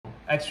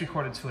X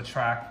recorded to a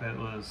track that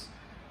was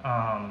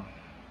a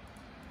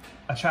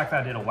track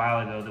that I did a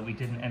while ago that we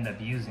didn't end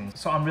up using.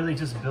 So I'm really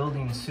just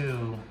building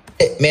to...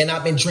 Man,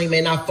 I've been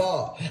dreaming I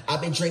fall.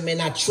 I've been dreaming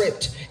I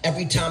tripped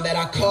every time that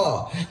I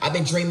call. I've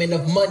been dreaming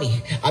of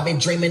money. I've been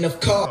dreaming of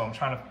cars. So I'm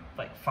trying to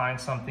like find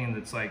something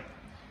that's like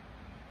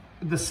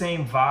the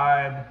same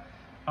vibe,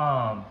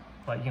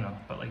 but you know,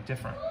 but like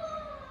different.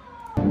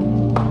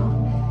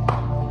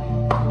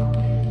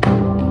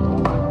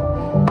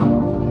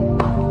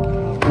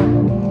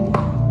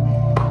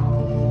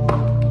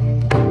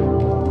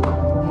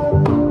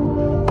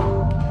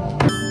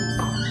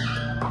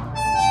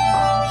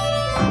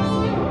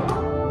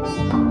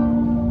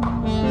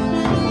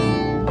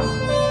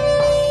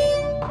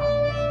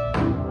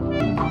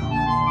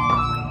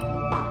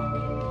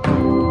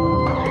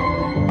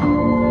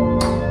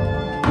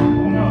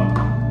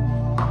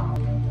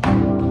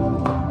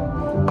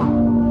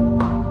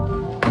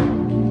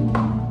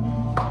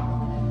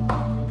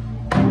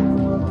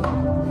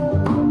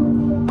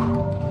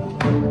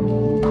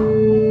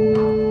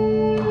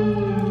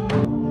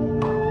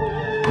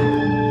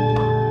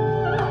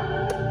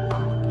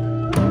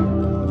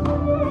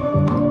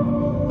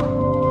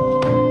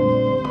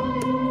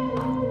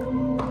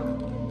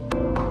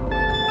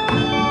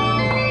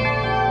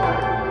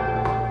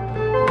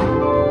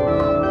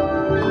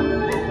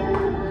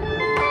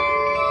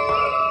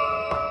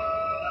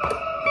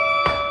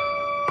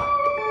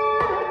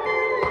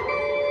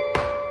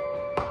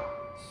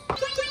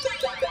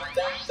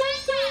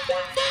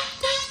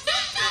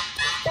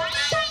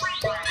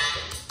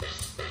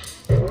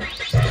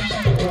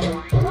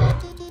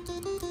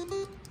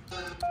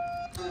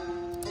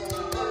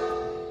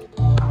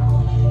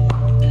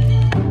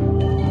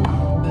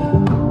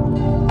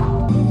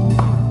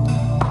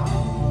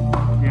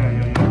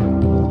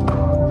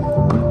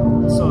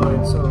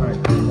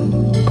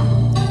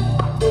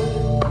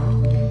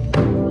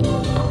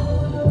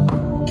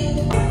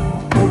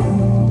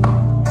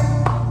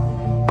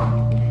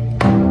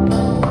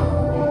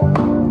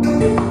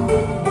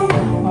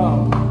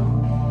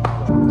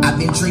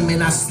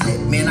 Dreaming I slip,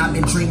 man, I've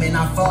been dreaming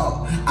I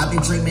fall. I've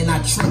been dreaming I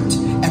tripped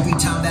every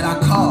time that I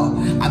call.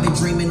 I've been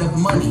dreaming of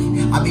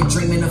money, I've been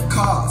dreaming of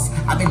cars.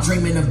 I've been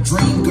dreaming of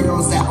dream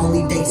girls that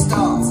only date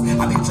stars.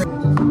 I've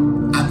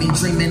been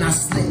dreaming I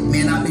slip,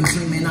 man, I've been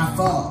dreaming I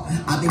fall.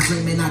 I've been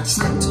dreaming I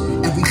tripped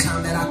every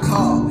time that I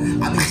call.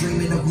 I've been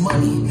dreaming of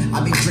money,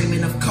 I've been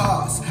dreaming of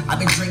cars. I've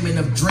been dreaming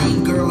of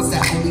dream girls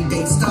that only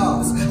date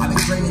stars. I've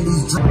been dreaming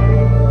these dreams.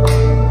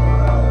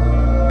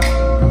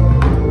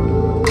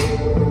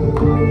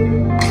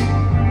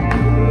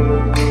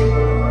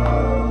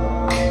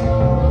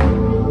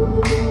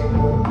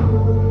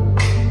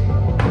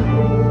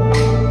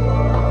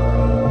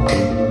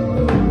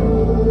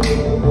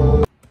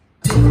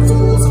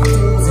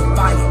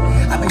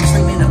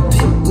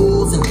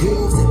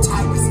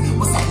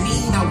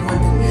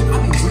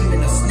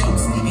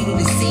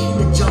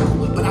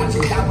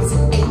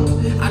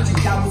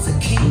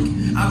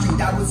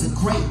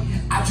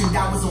 I dreamed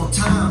I was on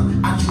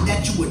time, I dreamed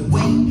that you would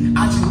wait.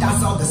 I dreamed I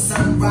saw the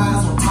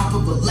sunrise on top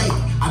of a lake.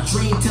 I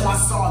dreamed till I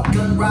saw a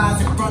gun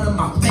rise in front of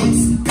my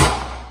face.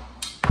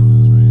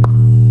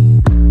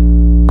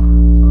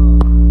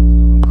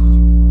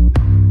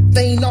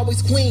 They ain't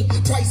always clean,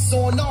 price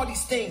on all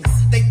these things.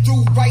 They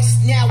threw rice,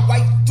 now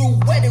right through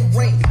wedding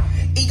ring.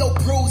 Ego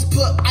bruise,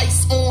 put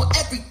ice on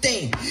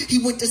everything. He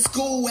went to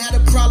school, had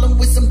a problem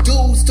with some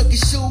dudes. Took his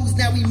shoes,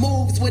 now he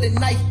moves with a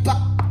knife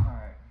pop.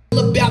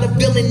 About a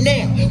building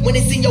now, when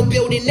it's in your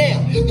building now,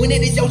 when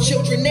it is your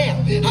children now.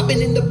 I've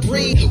been in the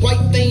breed,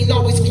 white thing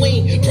always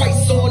clean,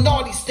 price on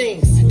all these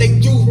things. They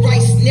threw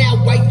rice,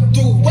 now right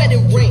through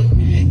wedding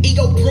ring.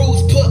 Ego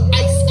bruise, put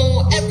ice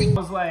on everything.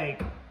 I was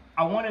like,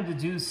 I wanted to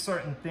do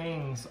certain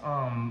things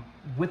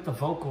with the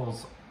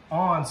vocals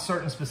on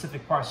certain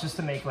specific parts just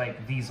to make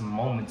like these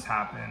moments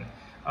happen,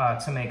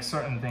 to make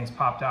certain things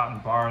popped out in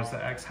bars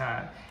that X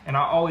had. And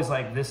I always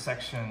like this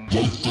section.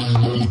 Life ain't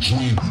all the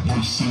dream,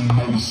 nice ain't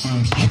all it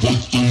seems.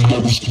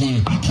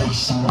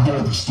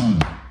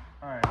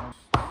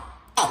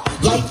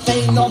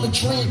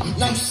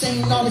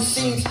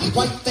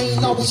 White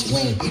ain't always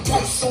clean,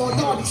 price on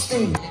all these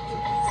things.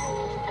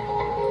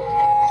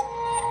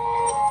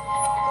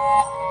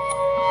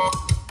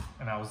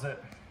 And that was it.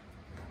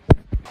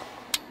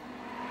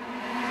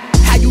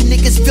 How you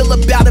niggas feel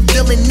about a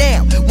villain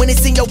now? When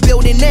it's in your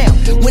building now,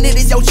 when it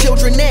is your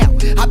children now.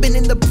 I've been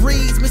in the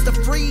breeze, Mr.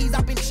 Freeze,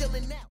 I've been chilling.